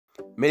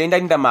Melinda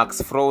Lindmark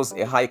follows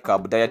a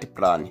high-carb diet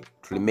plan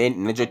to remain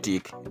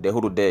energetic the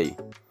whole day,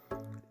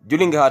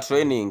 during her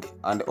training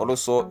and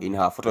also in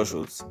her photo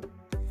shoots.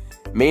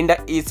 Melinda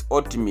eats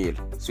oatmeal,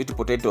 sweet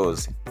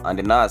potatoes,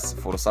 and nuts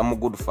for some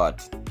good fat.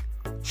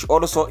 She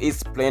also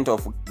eats plenty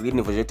of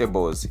green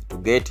vegetables to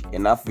get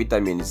enough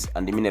vitamins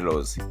and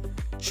minerals.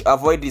 She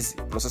avoids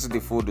processed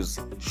foods,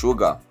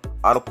 sugar,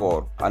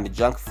 alcohol, and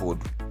junk food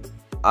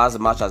as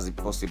much as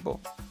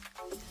possible.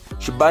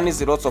 She burns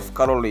lots of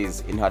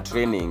calories in her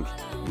training,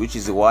 which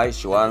is why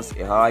she wants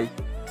a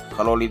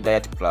high-calorie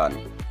diet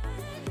plan.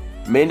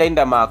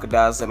 Melinda Lindmark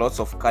does lots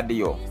of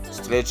cardio,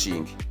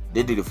 stretching,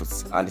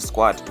 deadlifts, and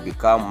squat to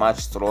become much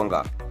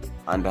stronger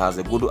and has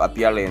a good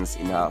appearance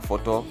in her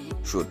photo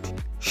shoot.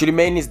 She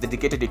remains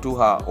dedicated to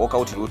her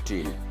workout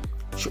routine.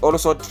 She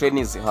also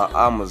trains her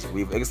arms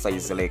with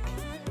exercises like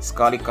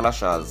skull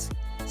crushers,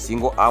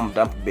 single arm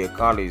dumbbell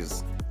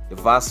curls,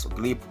 reverse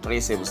grip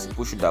triceps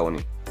push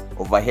down,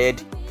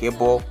 overhead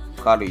cable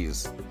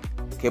curls,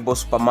 cable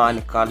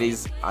superman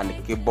curls, and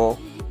cable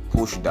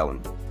push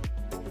down.